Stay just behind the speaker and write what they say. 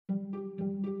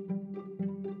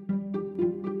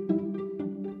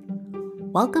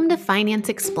Welcome to Finance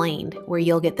Explained, where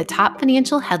you'll get the top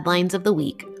financial headlines of the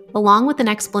week, along with an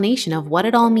explanation of what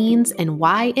it all means and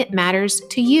why it matters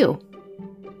to you.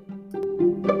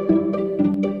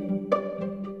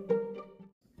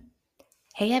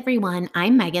 Hey everyone,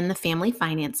 I'm Megan, the family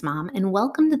finance mom, and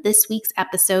welcome to this week's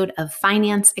episode of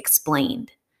Finance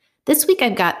Explained. This week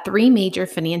I've got three major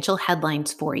financial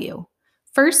headlines for you.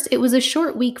 First, it was a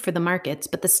short week for the markets,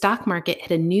 but the stock market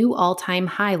hit a new all-time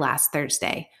high last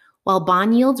Thursday, while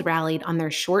bond yields rallied on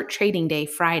their short trading day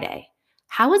Friday.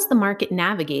 How is the market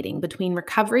navigating between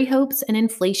recovery hopes and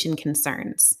inflation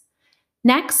concerns?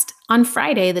 Next, on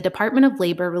Friday, the Department of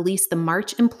Labor released the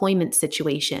March employment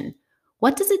situation.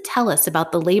 What does it tell us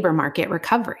about the labor market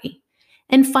recovery?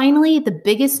 And finally, the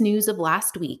biggest news of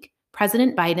last week,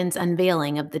 President Biden's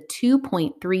unveiling of the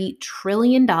 $2.3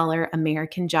 trillion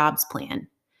American Jobs Plan.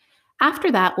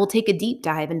 After that, we'll take a deep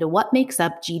dive into what makes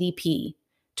up GDP.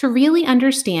 To really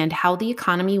understand how the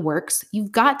economy works,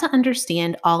 you've got to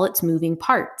understand all its moving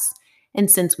parts. And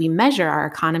since we measure our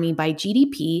economy by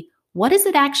GDP, what is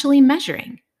it actually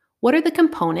measuring? What are the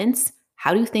components?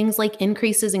 How do things like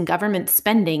increases in government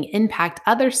spending impact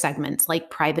other segments like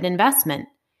private investment?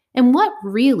 And what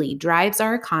really drives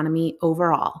our economy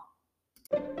overall?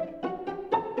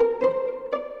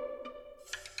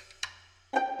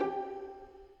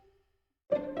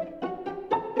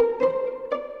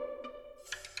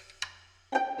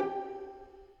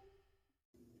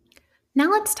 Now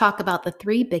let's talk about the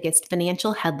three biggest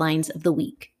financial headlines of the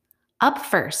week. Up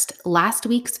first, last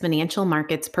week's financial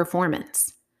markets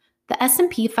performance. The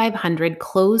S&P 500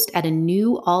 closed at a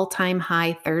new all-time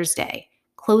high Thursday,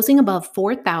 closing above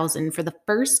 4,000 for the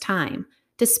first time,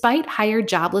 despite higher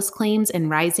jobless claims and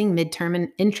rising midterm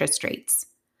interest rates.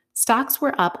 Stocks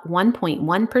were up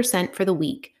 1.1% for the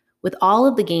week, with all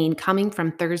of the gain coming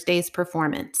from Thursday's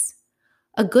performance.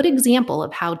 A good example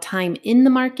of how time in the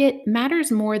market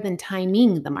matters more than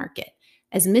timing the market,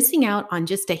 as missing out on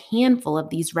just a handful of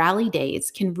these rally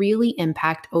days can really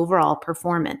impact overall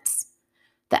performance.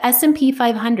 The S&P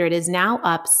 500 is now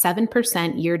up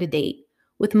 7% year to date,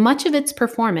 with much of its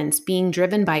performance being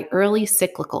driven by early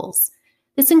cyclicals.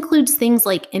 This includes things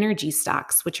like energy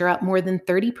stocks, which are up more than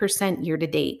 30% year to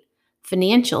date,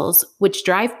 financials, which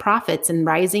drive profits in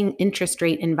rising interest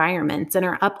rate environments and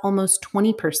are up almost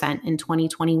 20% in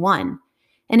 2021,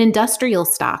 and industrial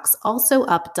stocks also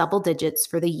up double digits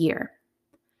for the year.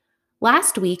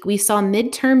 Last week, we saw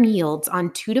midterm yields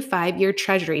on 2 to 5 year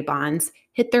Treasury bonds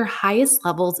hit their highest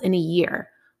levels in a year,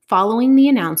 following the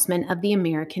announcement of the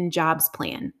American Jobs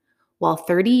Plan, while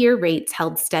 30-year rates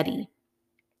held steady.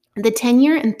 The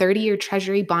 10-year and 30-year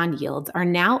Treasury bond yields are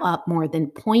now up more than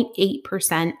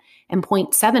 0.8% and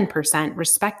 0.7%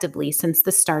 respectively since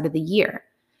the start of the year.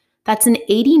 That's an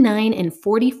 89 and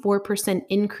 44%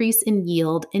 increase in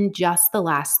yield in just the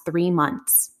last 3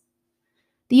 months.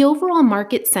 The overall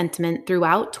market sentiment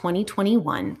throughout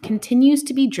 2021 continues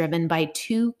to be driven by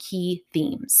two key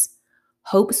themes: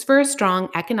 hopes for a strong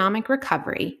economic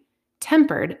recovery,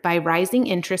 tempered by rising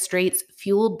interest rates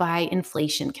fueled by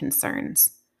inflation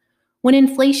concerns. When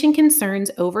inflation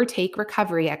concerns overtake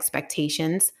recovery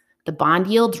expectations, the bond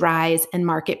yields rise and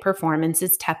market performance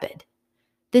is tepid.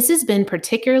 This has been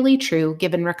particularly true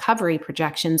given recovery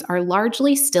projections are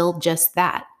largely still just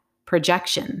that,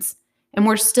 projections, and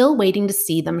we're still waiting to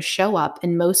see them show up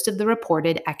in most of the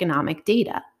reported economic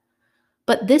data.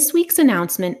 But this week's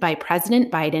announcement by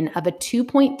President Biden of a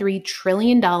 $2.3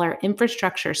 trillion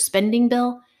infrastructure spending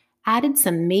bill added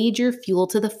some major fuel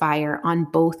to the fire on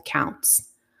both counts.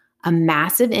 A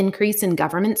massive increase in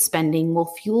government spending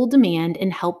will fuel demand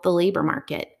and help the labor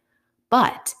market,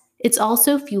 but it's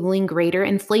also fueling greater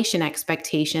inflation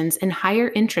expectations and higher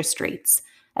interest rates,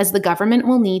 as the government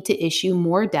will need to issue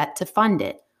more debt to fund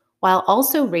it, while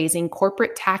also raising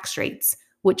corporate tax rates,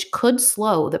 which could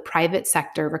slow the private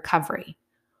sector recovery.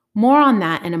 More on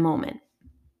that in a moment.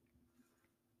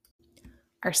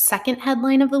 Our second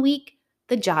headline of the week,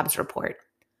 the jobs report.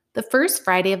 The first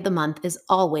Friday of the month is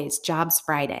always Jobs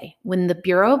Friday, when the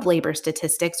Bureau of Labor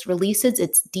Statistics releases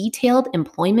its detailed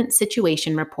employment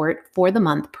situation report for the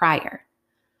month prior.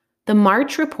 The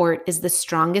March report is the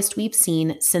strongest we've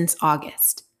seen since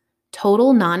August.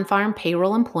 Total non-farm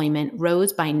payroll employment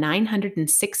rose by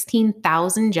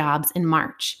 916,000 jobs in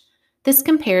March. This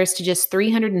compares to just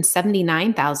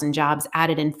 379,000 jobs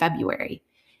added in February,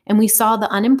 and we saw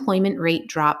the unemployment rate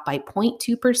drop by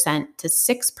 0.2% to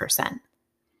 6%.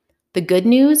 The good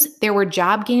news, there were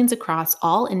job gains across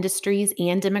all industries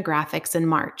and demographics in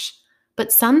March,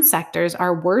 but some sectors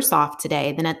are worse off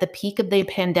today than at the peak of the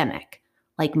pandemic,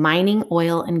 like mining,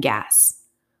 oil, and gas.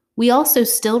 We also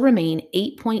still remain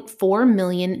 8.4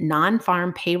 million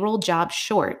non-farm payroll jobs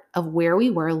short of where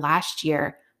we were last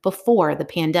year before the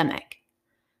pandemic.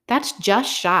 That's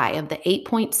just shy of the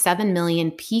 8.7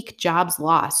 million peak jobs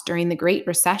lost during the Great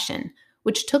Recession,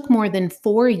 which took more than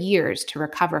 4 years to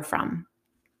recover from.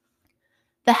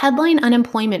 The headline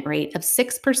unemployment rate of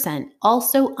 6%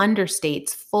 also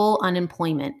understates full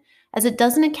unemployment, as it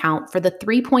doesn't account for the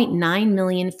 3.9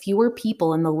 million fewer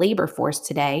people in the labor force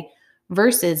today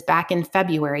versus back in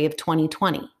February of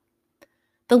 2020.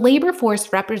 The labor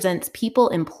force represents people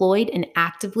employed and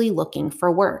actively looking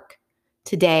for work.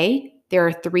 Today, there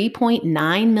are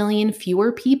 3.9 million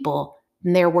fewer people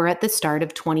than there were at the start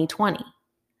of 2020.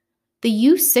 The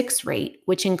U6 rate,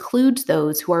 which includes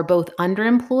those who are both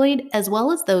underemployed as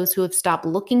well as those who have stopped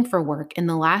looking for work in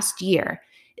the last year,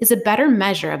 is a better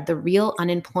measure of the real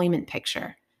unemployment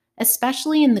picture,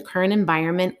 especially in the current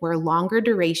environment where longer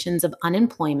durations of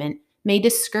unemployment may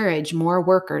discourage more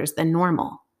workers than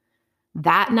normal.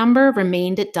 That number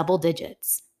remained at double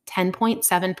digits,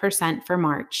 10.7% for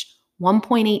March,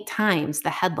 1.8 times the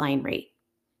headline rate.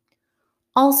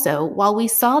 Also, while we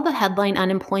saw the headline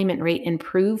unemployment rate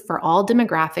improve for all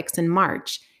demographics in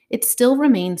March, it still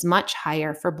remains much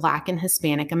higher for Black and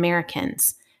Hispanic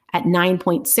Americans, at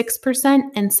 9.6%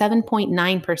 and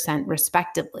 7.9%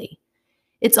 respectively.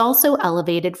 It's also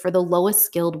elevated for the lowest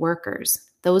skilled workers,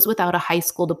 those without a high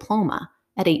school diploma,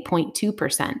 at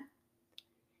 8.2%.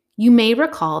 You may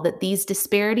recall that these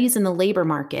disparities in the labor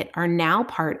market are now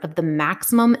part of the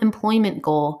maximum employment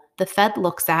goal the Fed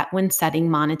looks at when setting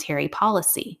monetary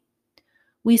policy.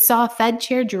 We saw Fed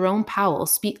Chair Jerome Powell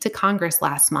speak to Congress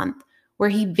last month, where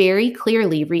he very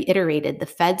clearly reiterated the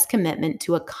Fed's commitment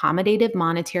to accommodative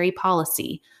monetary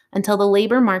policy until the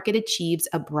labor market achieves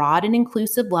a broad and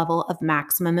inclusive level of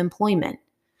maximum employment,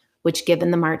 which, given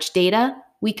the March data,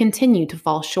 we continue to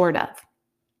fall short of.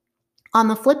 On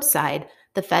the flip side,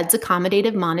 the Fed's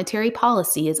accommodative monetary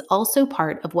policy is also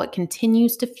part of what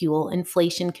continues to fuel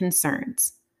inflation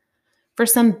concerns. For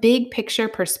some big picture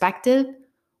perspective,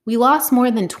 we lost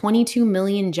more than 22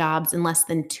 million jobs in less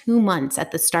than 2 months at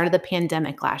the start of the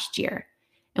pandemic last year,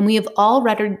 and we have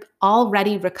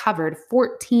already recovered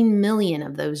 14 million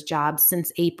of those jobs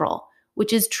since April,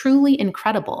 which is truly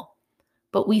incredible.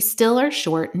 But we still are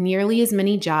short nearly as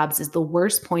many jobs as the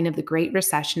worst point of the Great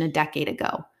Recession a decade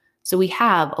ago, so we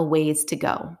have a ways to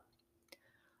go.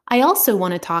 I also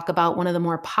want to talk about one of the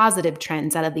more positive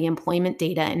trends out of the employment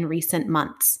data in recent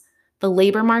months: the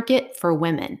labor market for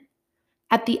women.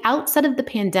 At the outset of the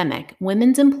pandemic,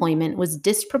 women's employment was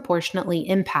disproportionately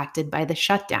impacted by the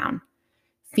shutdown.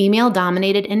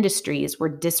 Female-dominated industries were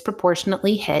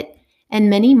disproportionately hit, and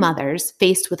many mothers,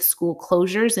 faced with school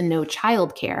closures and no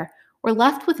childcare, were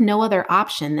left with no other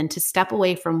option than to step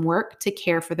away from work to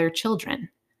care for their children.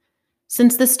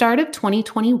 Since the start of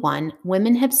 2021,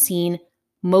 women have seen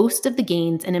most of the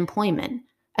gains in employment,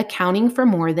 accounting for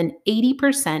more than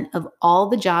 80% of all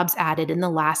the jobs added in the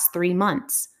last 3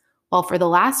 months, while for the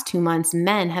last 2 months,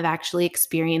 men have actually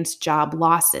experienced job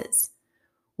losses.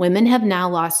 Women have now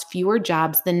lost fewer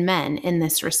jobs than men in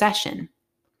this recession.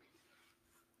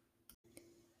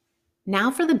 Now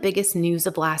for the biggest news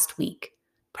of last week: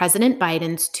 President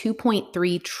Biden's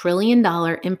 $2.3 trillion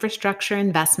infrastructure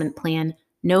investment plan,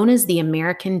 known as the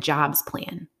American Jobs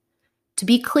Plan. To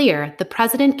be clear, the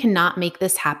president cannot make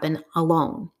this happen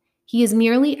alone. He has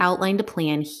merely outlined a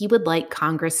plan he would like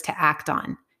Congress to act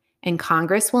on, and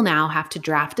Congress will now have to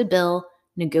draft a bill,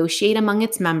 negotiate among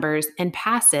its members, and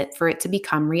pass it for it to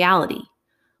become reality.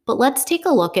 But let's take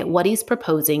a look at what he's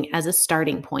proposing as a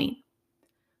starting point.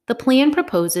 The plan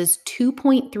proposes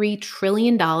 $2.3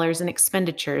 trillion in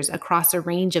expenditures across a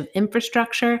range of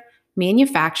infrastructure,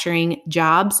 manufacturing,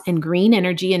 jobs, and green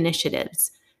energy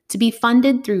initiatives to be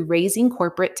funded through raising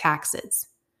corporate taxes.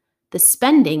 The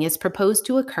spending is proposed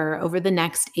to occur over the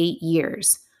next 8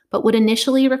 years, but would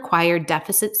initially require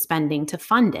deficit spending to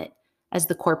fund it, as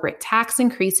the corporate tax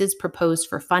increases proposed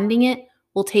for funding it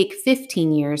will take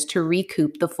 15 years to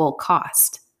recoup the full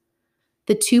cost.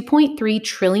 The $2.3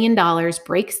 trillion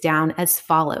breaks down as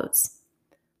follows.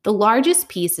 The largest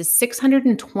piece is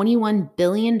 $621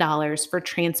 billion for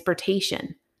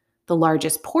transportation, the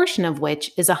largest portion of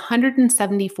which is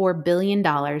 $174 billion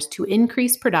to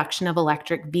increase production of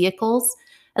electric vehicles,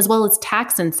 as well as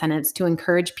tax incentives to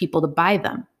encourage people to buy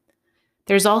them.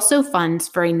 There's also funds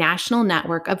for a national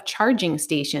network of charging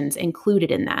stations included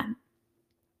in that.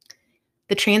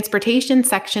 The transportation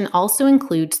section also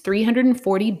includes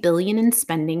 $340 billion in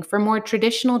spending for more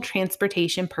traditional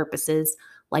transportation purposes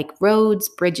like roads,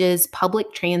 bridges,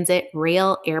 public transit,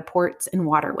 rail, airports, and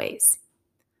waterways.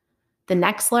 The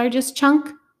next largest chunk,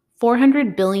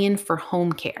 $400 billion for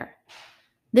home care.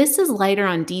 This is lighter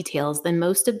on details than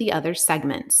most of the other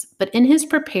segments, but in his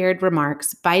prepared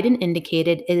remarks, Biden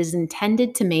indicated it is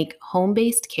intended to make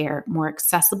home-based care more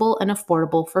accessible and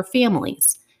affordable for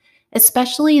families,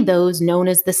 especially those known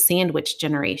as the sandwich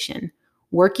generation,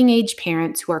 working-age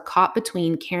parents who are caught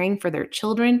between caring for their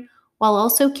children while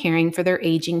also caring for their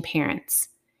aging parents.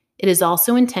 It is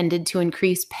also intended to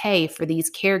increase pay for these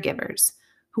caregivers,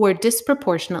 who are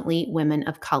disproportionately women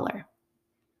of color.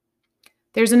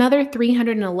 There's another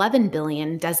 $311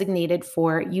 billion designated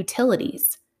for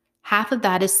utilities. Half of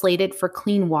that is slated for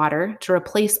clean water to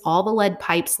replace all the lead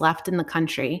pipes left in the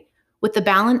country, with the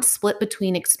balance split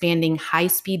between expanding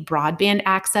high-speed broadband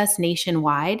access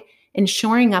nationwide and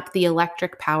shoring up the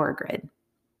electric power grid.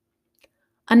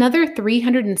 Another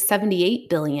 $378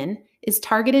 billion is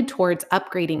targeted towards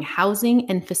upgrading housing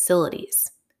and facilities.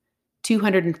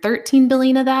 $213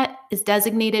 billion of that is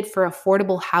designated for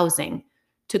affordable housing,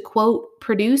 to, quote,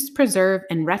 produce, preserve,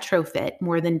 and retrofit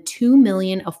more than 2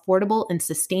 million affordable and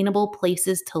sustainable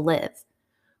places to live,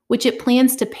 which it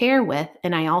plans to pair with,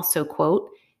 and I also quote,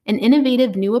 an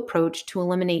innovative new approach to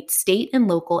eliminate state and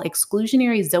local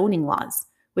exclusionary zoning laws,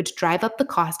 which drive up the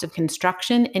cost of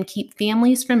construction and keep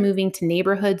families from moving to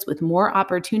neighborhoods with more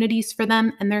opportunities for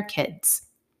them and their kids.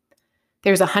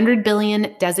 There's $100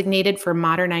 billion designated for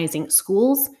modernizing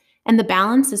schools, and the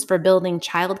balance is for building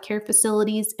childcare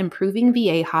facilities, improving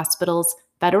VA hospitals,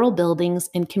 federal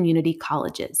buildings, and community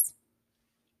colleges.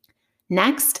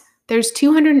 Next, there's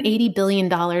 $280 billion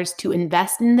to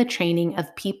invest in the training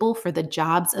of people for the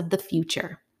jobs of the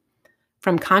future.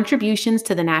 From contributions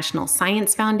to the National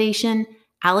Science Foundation,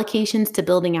 allocations to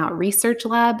building out research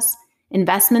labs,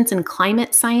 investments in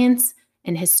climate science,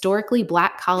 and historically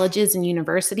Black colleges and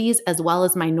universities, as well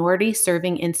as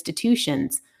minority-serving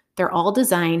institutions, they're all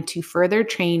designed to further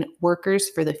train workers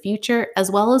for the future,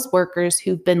 as well as workers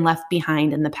who've been left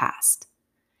behind in the past.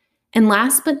 And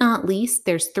last but not least,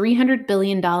 there's $300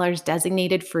 billion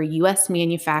designated for U.S.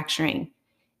 manufacturing.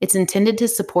 It's intended to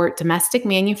support domestic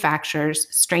manufacturers,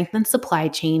 strengthen supply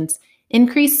chains,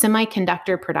 increase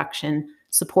semiconductor production,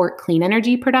 support clean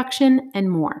energy production,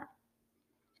 and more.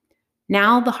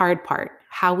 Now the hard part,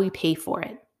 how we pay for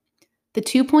it. The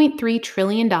 $2.3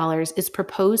 trillion is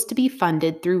proposed to be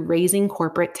funded through raising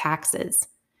corporate taxes.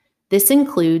 This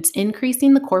includes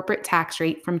increasing the corporate tax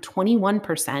rate from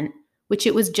 21%, which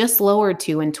it was just lowered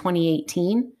to in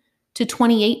 2018, to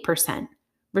 28%,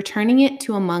 returning it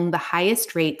to among the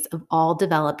highest rates of all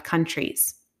developed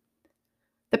countries.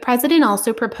 The president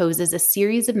also proposes a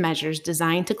series of measures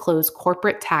designed to close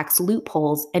corporate tax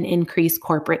loopholes and increase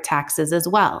corporate taxes as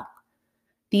well.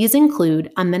 These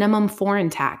include a minimum foreign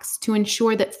tax to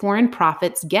ensure that foreign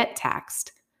profits get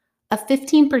taxed, a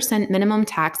 15% minimum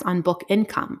tax on book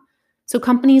income, so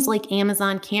companies like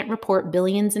Amazon can't report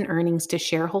billions in earnings to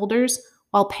shareholders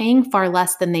while paying far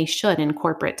less than they should in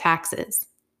corporate taxes.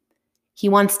 He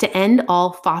wants to end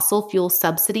all fossil fuel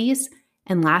subsidies,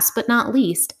 and last but not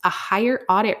least, a higher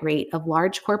audit rate of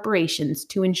large corporations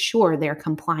to ensure their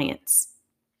compliance.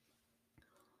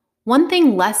 One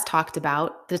thing less talked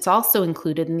about that's also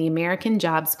included in the American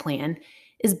Jobs Plan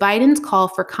is Biden's call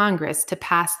for Congress to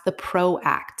pass the PRO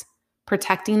Act,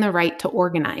 Protecting the Right to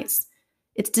Organize.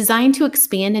 It's designed to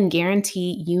expand and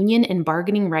guarantee union and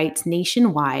bargaining rights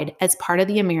nationwide as part of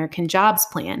the American Jobs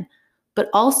Plan,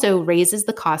 but also raises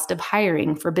the cost of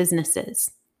hiring for businesses.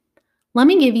 Let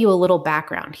me give you a little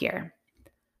background here.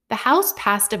 The House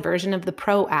passed a version of the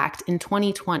PRO Act in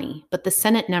 2020, but the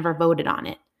Senate never voted on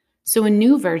it. So a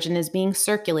new version is being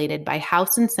circulated by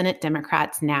House and Senate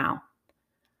Democrats now.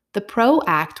 The PRO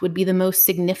Act would be the most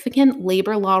significant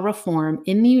labor law reform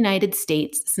in the United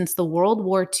States since the World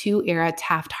War II era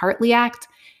Taft-Hartley Act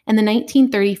and the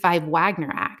 1935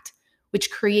 Wagner Act,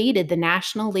 which created the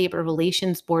National Labor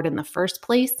Relations Board in the first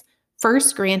place,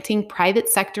 first granting private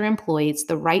sector employees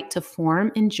the right to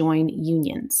form and join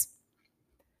unions.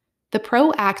 The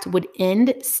PRO Act would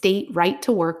end state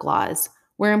right-to-work laws,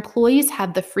 where employees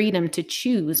have the freedom to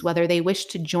choose whether they wish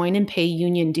to join and pay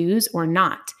union dues or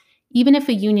not, even if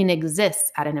a union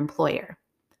exists at an employer.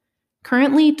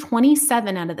 Currently,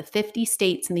 27 out of the 50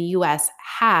 states in the U.S.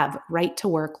 have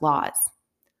right-to-work laws.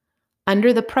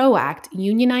 Under the PRO Act,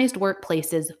 unionized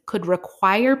workplaces could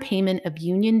require payment of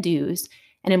union dues,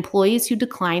 and employees who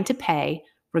decline to pay,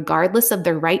 regardless of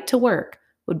their right to work,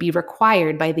 would be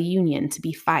required by the union to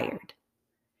be fired.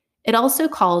 It also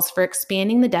calls for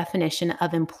expanding the definition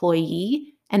of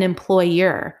employee and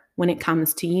employer when it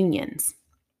comes to unions.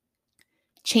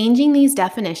 Changing these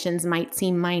definitions might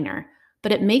seem minor,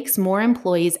 but it makes more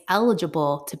employees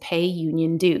eligible to pay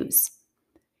union dues.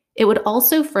 It would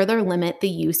also further limit the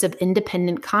use of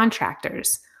independent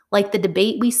contractors, like the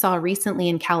debate we saw recently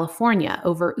in California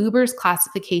over Uber's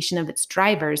classification of its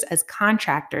drivers as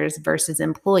contractors versus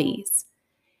employees.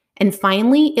 And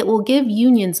finally, it will give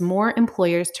unions more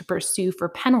employers to pursue for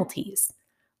penalties,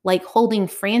 like holding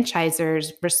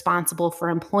franchisors responsible for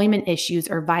employment issues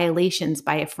or violations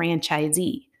by a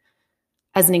franchisee.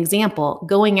 As an example,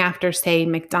 going after, say,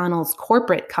 McDonald's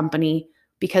corporate company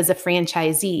because a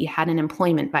franchisee had an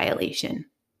employment violation.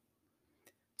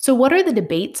 So, what are the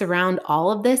debates around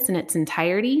all of this in its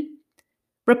entirety?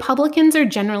 Republicans are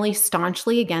generally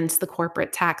staunchly against the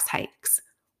corporate tax hikes,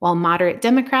 while moderate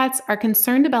Democrats are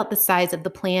concerned about the size of the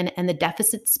plan and the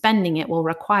deficit spending it will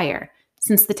require,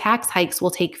 since the tax hikes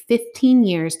will take 15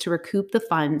 years to recoup the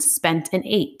funds spent in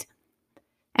 8.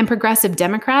 And progressive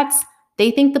Democrats,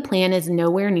 they think the plan is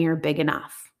nowhere near big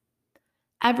enough.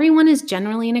 Everyone is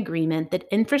generally in agreement that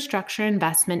infrastructure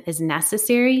investment is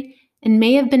necessary and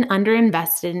may have been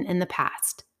underinvested in the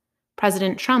past.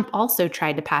 President Trump also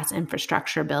tried to pass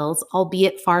infrastructure bills,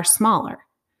 albeit far smaller.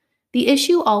 The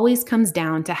issue always comes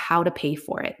down to how to pay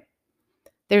for it.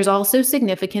 There's also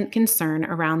significant concern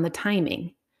around the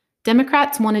timing.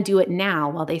 Democrats want to do it now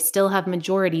while they still have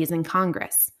majorities in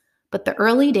Congress, but the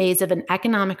early days of an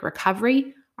economic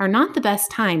recovery are not the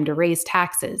best time to raise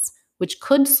taxes, which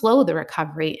could slow the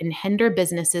recovery and hinder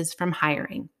businesses from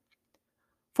hiring.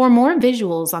 For more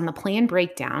visuals on the plan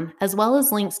breakdown, as well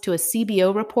as links to a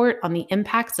CBO report on the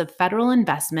impacts of federal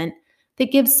investment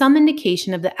that gives some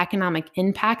indication of the economic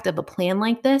impact of a plan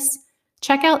like this,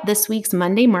 check out this week's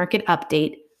Monday Market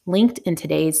Update, linked in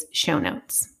today's show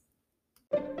notes.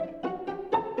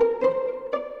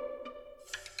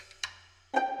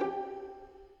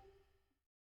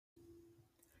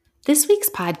 This week's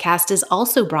podcast is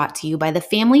also brought to you by the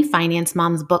Family Finance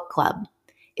Moms Book Club.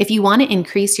 If you want to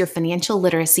increase your financial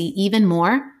literacy even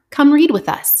more, come read with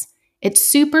us. It's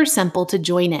super simple to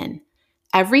join in.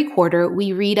 Every quarter,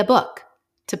 we read a book.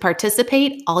 To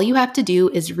participate, all you have to do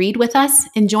is read with us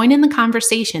and join in the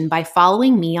conversation by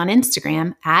following me on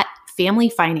Instagram at Family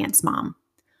Finance Mom.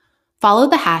 Follow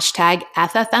the hashtag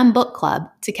FFM Book Club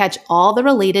to catch all the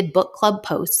related book club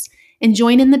posts and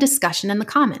join in the discussion in the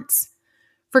comments.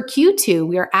 For Q2,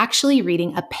 we are actually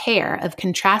reading a pair of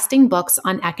contrasting books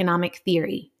on economic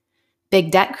theory.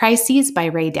 Big Debt Crises by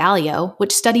Ray Dalio,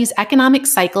 which studies economic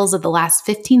cycles of the last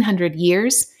 1,500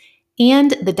 years,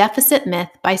 and The Deficit Myth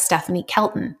by Stephanie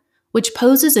Kelton, which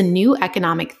poses a new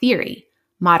economic theory,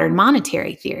 modern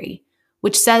monetary theory,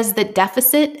 which says that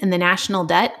deficit and the national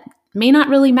debt may not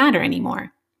really matter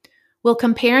anymore. We'll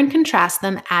compare and contrast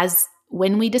them as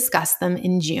when we discuss them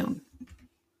in June.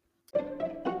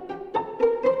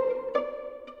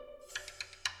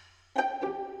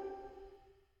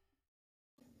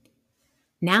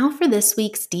 Now for this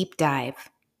week's deep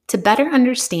dive. To better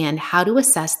understand how to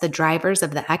assess the drivers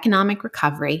of the economic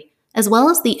recovery, as well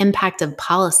as the impact of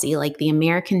policy like the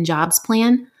American Jobs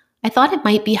Plan, I thought it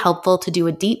might be helpful to do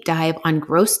a deep dive on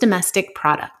gross domestic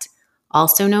product,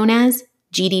 also known as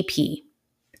GDP.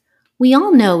 We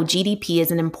all know GDP is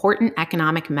an important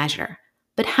economic measure,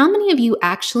 but how many of you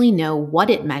actually know what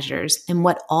it measures and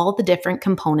what all the different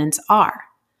components are?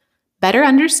 Better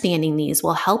understanding these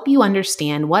will help you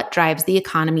understand what drives the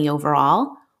economy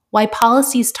overall, why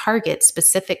policies target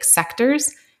specific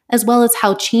sectors, as well as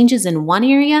how changes in one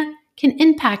area can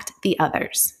impact the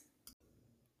others.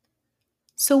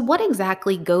 So, what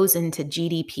exactly goes into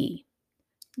GDP?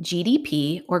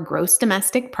 GDP, or gross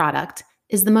domestic product,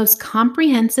 is the most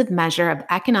comprehensive measure of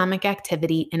economic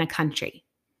activity in a country.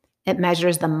 It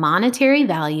measures the monetary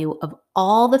value of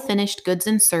all the finished goods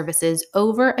and services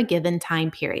over a given time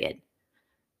period.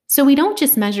 So we don't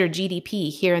just measure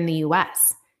GDP here in the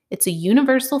US. It's a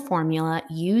universal formula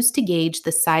used to gauge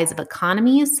the size of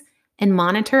economies and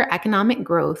monitor economic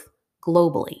growth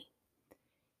globally.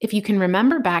 If you can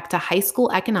remember back to high school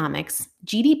economics,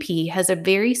 GDP has a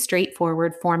very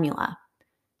straightforward formula.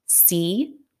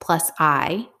 C plus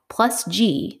I plus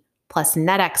G plus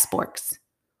net exports,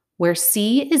 where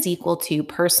C is equal to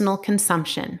personal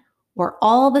consumption, or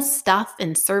all the stuff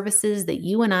and services that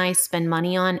you and I spend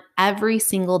money on every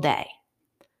single day.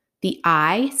 The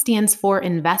I stands for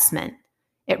investment.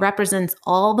 It represents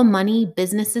all the money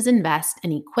businesses invest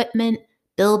in equipment,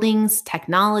 buildings,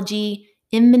 technology,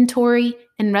 inventory,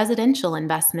 and residential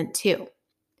investment too.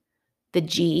 The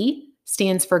G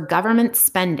stands for government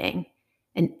spending,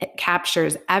 and it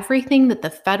captures everything that the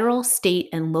federal, state,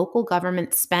 and local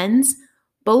government spends,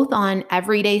 both on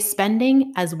everyday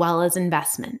spending as well as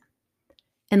investment.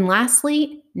 And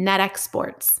lastly, net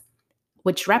exports,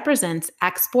 which represents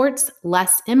exports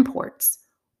less imports,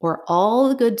 or all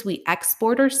the goods we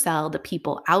export or sell to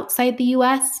people outside the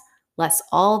US, less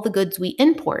all the goods we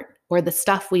import or the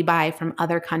stuff we buy from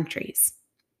other countries.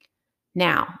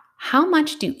 Now, how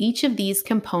much do each of these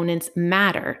components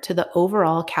matter to the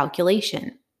overall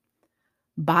calculation?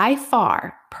 By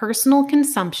far, personal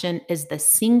consumption is the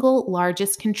single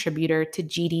largest contributor to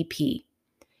GDP.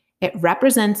 It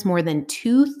represents more than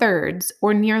 2/3,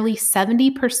 or nearly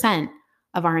 70%,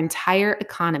 of our entire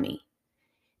economy.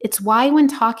 It's why, when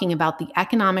talking about the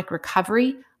economic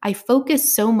recovery, I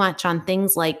focus so much on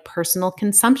things like personal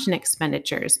consumption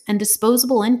expenditures and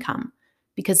disposable income,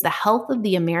 because the health of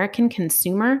the American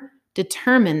consumer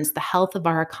determines the health of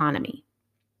our economy.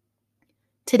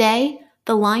 Today,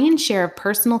 the lion's share of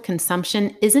personal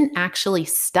consumption isn't actually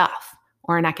stuff,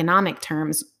 or in economic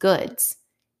terms, goods.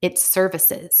 It's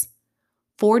services.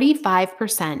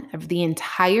 45% of the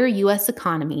entire US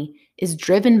economy is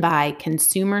driven by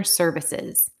consumer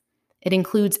services. It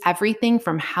includes everything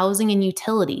from housing and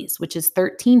utilities, which is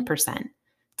 13%,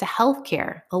 to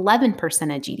healthcare,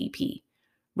 11% of GDP,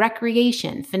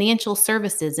 recreation, financial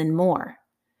services, and more.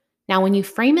 Now, when you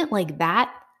frame it like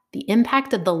that, the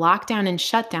impact of the lockdown and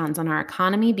shutdowns on our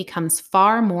economy becomes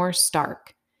far more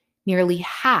stark. Nearly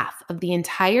half of the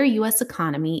entire US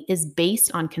economy is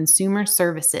based on consumer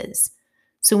services.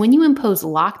 So when you impose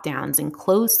lockdowns and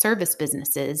close service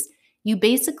businesses, you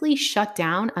basically shut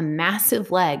down a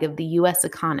massive leg of the US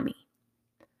economy.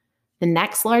 The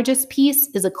next largest piece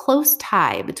is a close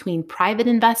tie between private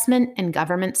investment and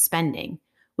government spending,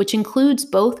 which includes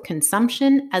both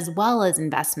consumption as well as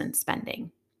investment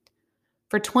spending.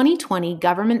 For 2020,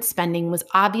 government spending was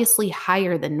obviously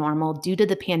higher than normal due to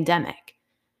the pandemic.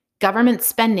 Government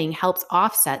spending helps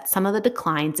offset some of the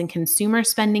declines in consumer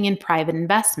spending and private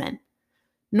investment.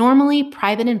 Normally,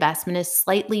 private investment is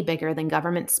slightly bigger than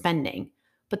government spending,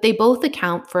 but they both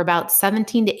account for about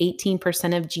 17 to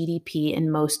 18% of GDP in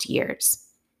most years.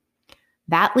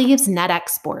 That leaves net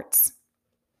exports.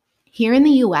 Here in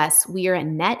the US, we are a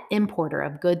net importer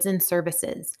of goods and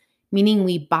services, meaning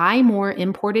we buy more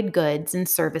imported goods and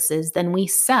services than we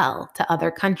sell to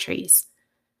other countries.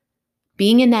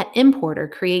 Being a net importer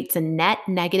creates a net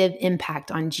negative impact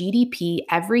on GDP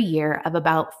every year of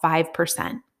about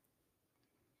 5%.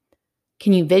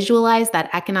 Can you visualize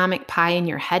that economic pie in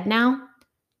your head now?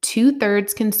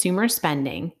 2/3 consumer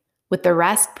spending, with the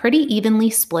rest pretty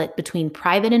evenly split between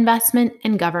private investment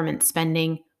and government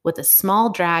spending, with a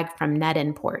small drag from net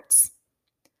imports.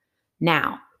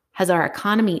 Now, has our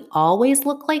economy always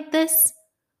looked like this?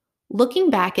 Looking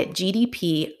back at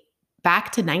GDP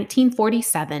back to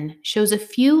 1947 shows a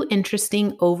few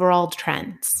interesting overall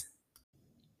trends.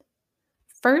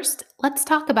 First, let's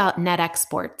talk about net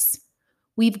exports.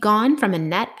 We've gone from a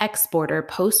net exporter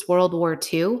post-World War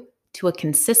II to a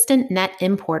consistent net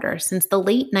importer since the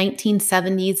late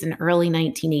 1970s and early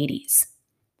 1980s.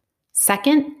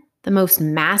 Second, the most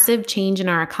massive change in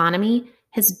our economy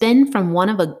has been from one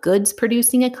of a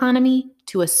goods-producing economy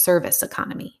to a service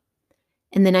economy.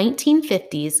 In the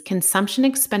 1950s, consumption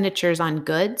expenditures on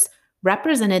goods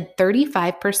represented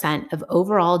 35% of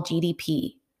overall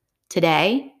GDP.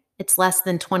 Today, it's less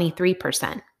than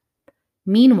 23%.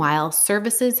 Meanwhile,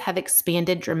 services have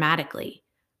expanded dramatically,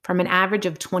 from an average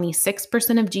of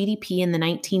 26% of GDP in the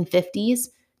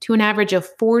 1950s to an average of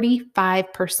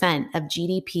 45% of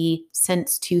GDP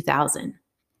since 2000.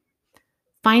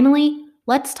 Finally,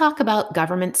 let's talk about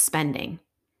government spending.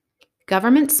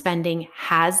 Government spending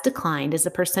has declined as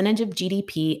a percentage of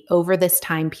GDP over this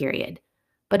time period,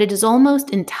 but it is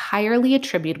almost entirely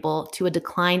attributable to a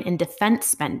decline in defense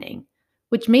spending,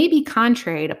 which may be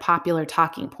contrary to popular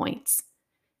talking points.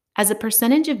 As a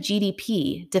percentage of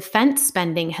GDP, defense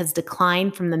spending has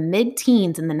declined from the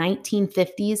mid-teens in the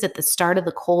 1950s at the start of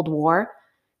the Cold War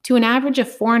to an average of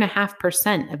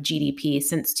 4.5% of GDP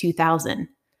since 2000.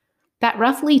 That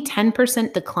roughly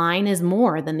 10% decline is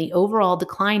more than the overall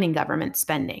decline in government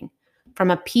spending,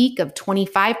 from a peak of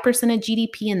 25% of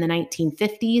GDP in the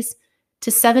 1950s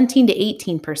to 17 to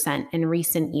 18% in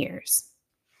recent years.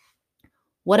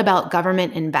 What about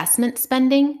government investment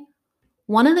spending?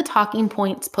 One of the talking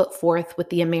points put forth with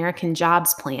the American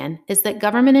Jobs Plan is that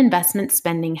government investment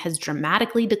spending has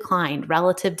dramatically declined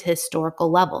relative to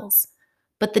historical levels,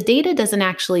 but the data doesn't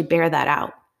actually bear that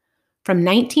out. From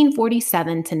 1947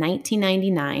 to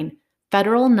 1999,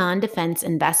 federal non-defense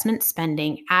investment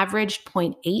spending averaged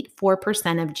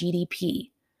 0.84% of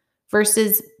GDP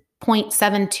versus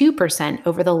 0.72%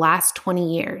 over the last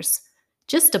 20 years,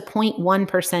 just a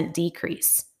 0.1%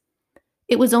 decrease.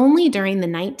 It was only during the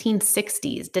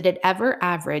 1960s did it ever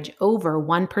average over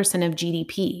 1% of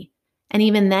GDP, and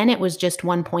even then it was just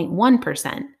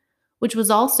 1.1%, which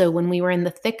was also when we were in the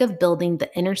thick of building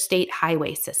the interstate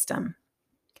highway system.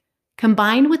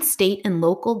 Combined with state and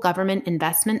local government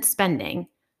investment spending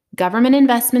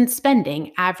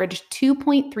averaged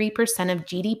 2.3% of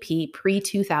GDP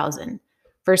pre-2000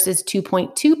 versus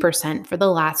 2.2% for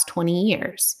the last 20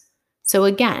 years. So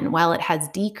again, while it has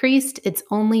decreased, it's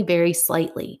only very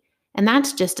slightly, and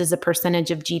that's just as a percentage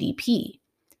of GDP.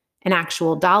 In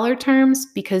actual dollar terms,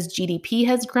 because GDP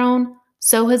has grown,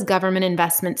 so has government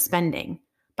investment spending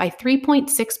by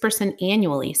 3.6%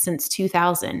 annually since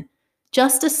 2000,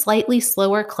 just a slightly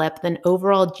slower clip than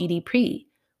overall GDP,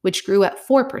 which grew at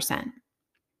 4%.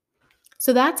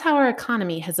 So that's how our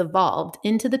economy has evolved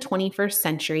into the 21st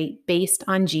century based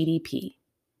on GDP.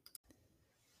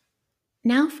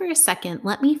 Now for a second,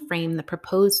 let me frame the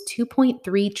proposed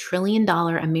 $2.3 trillion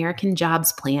American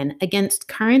Jobs Plan against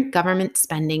current government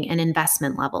spending and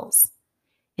investment levels.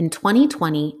 In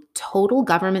 2020, total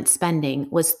government spending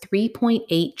was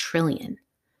 $3.8 trillion.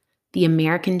 The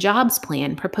American Jobs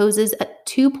Plan proposes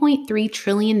 $2.3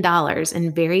 trillion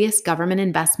in various government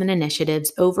investment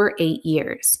initiatives over 8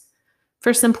 years.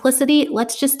 For simplicity,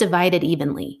 let's just divide it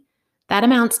evenly. That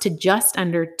amounts to just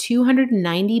under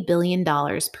 $290 billion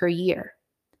per year.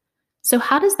 So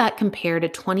how does that compare to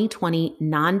 2020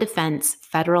 non-defense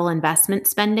federal investment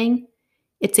spending?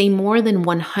 It's a more than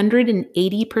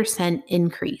 180%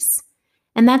 increase.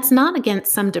 And that's not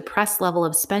against some depressed level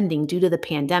of spending due to the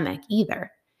pandemic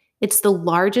either. It's the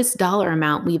largest dollar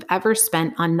amount we've ever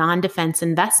spent on non-defense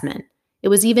investment. It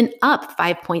was even up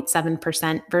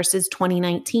 5.7% versus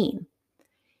 2019.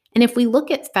 And if we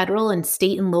look at federal and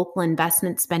state and local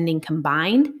investment spending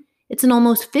combined, it's an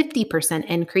almost 50%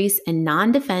 increase in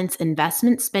non-defense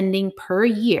investment spending per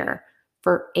year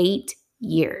for 8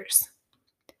 years.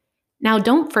 Now,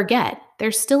 don't forget,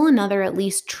 there's still another at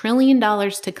least $1 trillion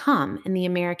to come in the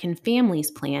American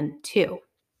Families Plan, too.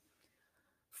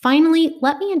 Finally,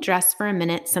 let me address for a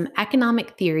minute some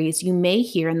economic theories you may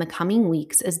hear in the coming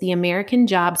weeks as the American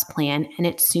Jobs Plan and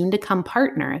its soon-to-come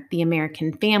partner, the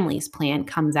American Families Plan,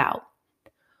 comes out.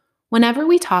 Whenever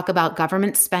we talk about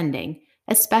government spending,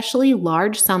 especially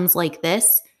large sums like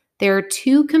this, there are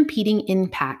two competing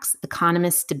impacts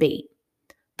economists debate: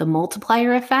 the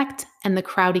multiplier effect and the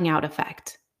crowding out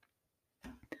effect.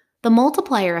 The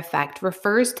multiplier effect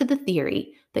refers to the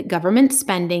theory that government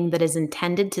spending that is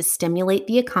intended to stimulate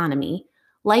the economy,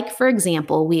 like, for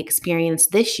example, we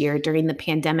experienced this year during the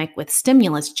pandemic with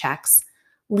stimulus checks,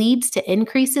 leads to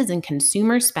increases in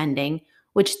consumer spending,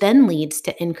 which then leads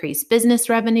to increased business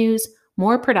revenues,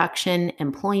 more production,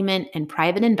 employment, and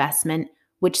private investment,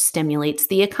 which stimulates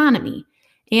the economy,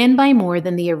 and by more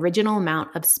than the original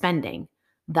amount of spending,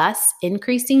 thus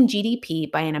increasing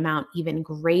GDP by an amount even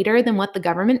greater than what the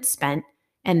government spent,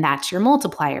 and that's your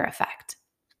multiplier effect.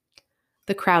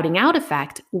 The crowding out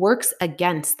effect works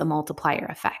against the multiplier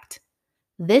effect.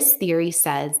 This theory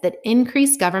says that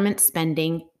increased government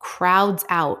spending crowds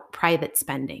out private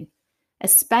spending,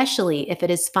 especially if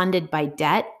it is funded by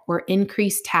debt or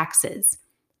increased taxes,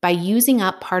 by using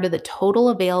up part of the total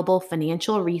available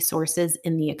financial resources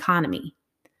in the economy.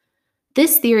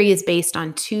 This theory is based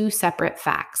on two separate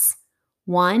facts.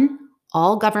 One,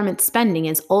 all government spending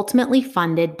is ultimately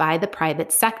funded by the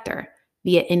private sector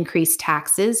via increased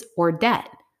taxes or debt,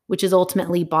 which is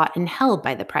ultimately bought and held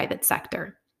by the private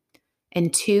sector.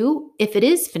 And two, if it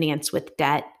is financed with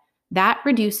debt, that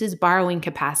reduces borrowing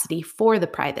capacity for the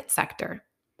private sector.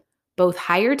 Both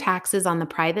higher taxes on the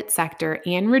private sector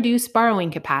and reduced borrowing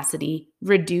capacity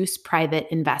reduce private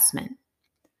investment.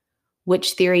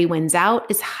 Which theory wins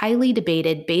out is highly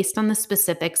debated based on the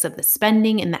specifics of the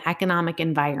spending and the economic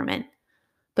environment.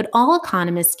 But all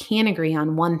economists can agree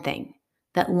on one thing: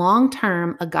 that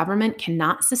long-term, a government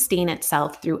cannot sustain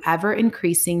itself through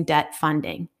ever-increasing debt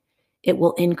funding. It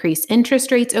will increase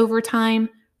interest rates over time,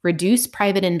 reduce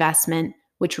private investment,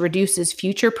 which reduces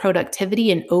future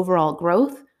productivity and overall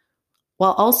growth,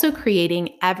 while also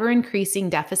creating ever-increasing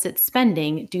deficit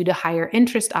spending due to higher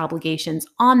interest obligations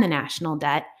on the national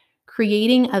debt,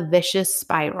 creating a vicious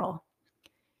spiral.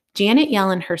 Janet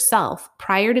Yellen herself,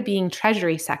 prior to being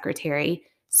Treasury Secretary,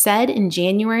 said in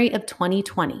January of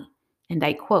 2020, and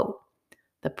I quote,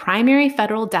 "The primary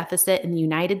federal deficit in the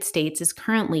United States is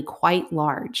currently quite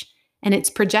large, and it's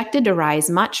projected to rise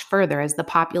much further as the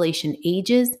population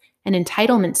ages and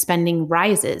entitlement spending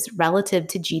rises relative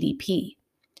to GDP.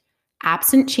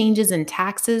 Absent changes in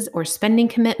taxes or spending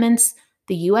commitments,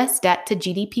 the U.S. debt to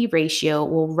GDP ratio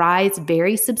will rise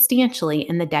very substantially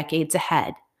in the decades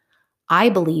ahead. I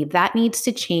believe that needs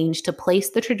to change to place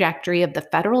the trajectory of the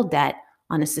federal debt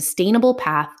on a sustainable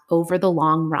path over the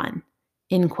long run."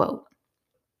 End quote.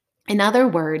 In other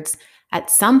words, At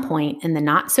some point in the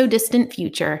not so distant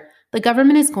future, the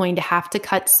government is going to have to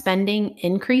cut spending,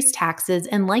 increase taxes,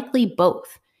 and likely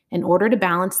both in order to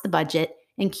balance the budget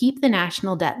and keep the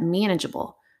national debt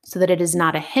manageable so that it is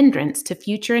not a hindrance to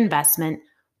future investment,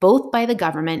 both by the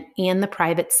government and the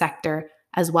private sector,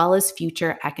 as well as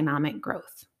future economic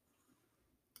growth.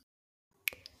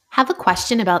 Have a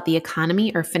question about the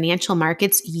economy or financial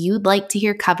markets you'd like to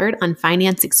hear covered on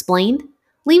Finance Explained?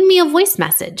 Leave me a voice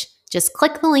message. Just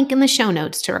click the link in the show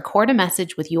notes to record a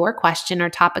message with your question or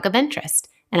topic of interest,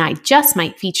 and I just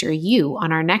might feature you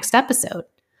on our next episode.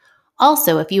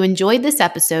 Also, if you enjoyed this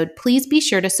episode, please be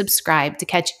sure to subscribe to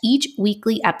catch each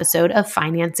weekly episode of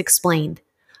Finance Explained.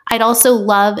 I'd also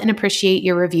love and appreciate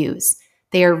your reviews.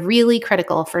 They are really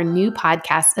critical for new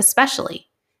podcasts especially.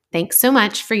 Thanks so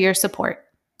much for your support.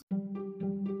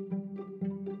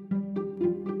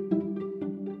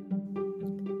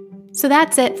 So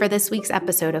that's it for this week's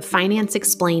episode of Finance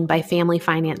Explained by Family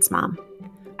Finance Mom.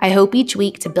 I hope each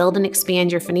week to build and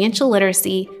expand your financial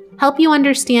literacy, help you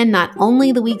understand not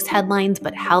only the week's headlines,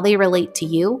 but how they relate to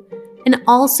you, and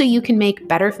also you can make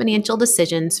better financial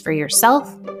decisions for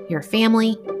yourself, your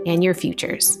family, and your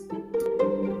futures.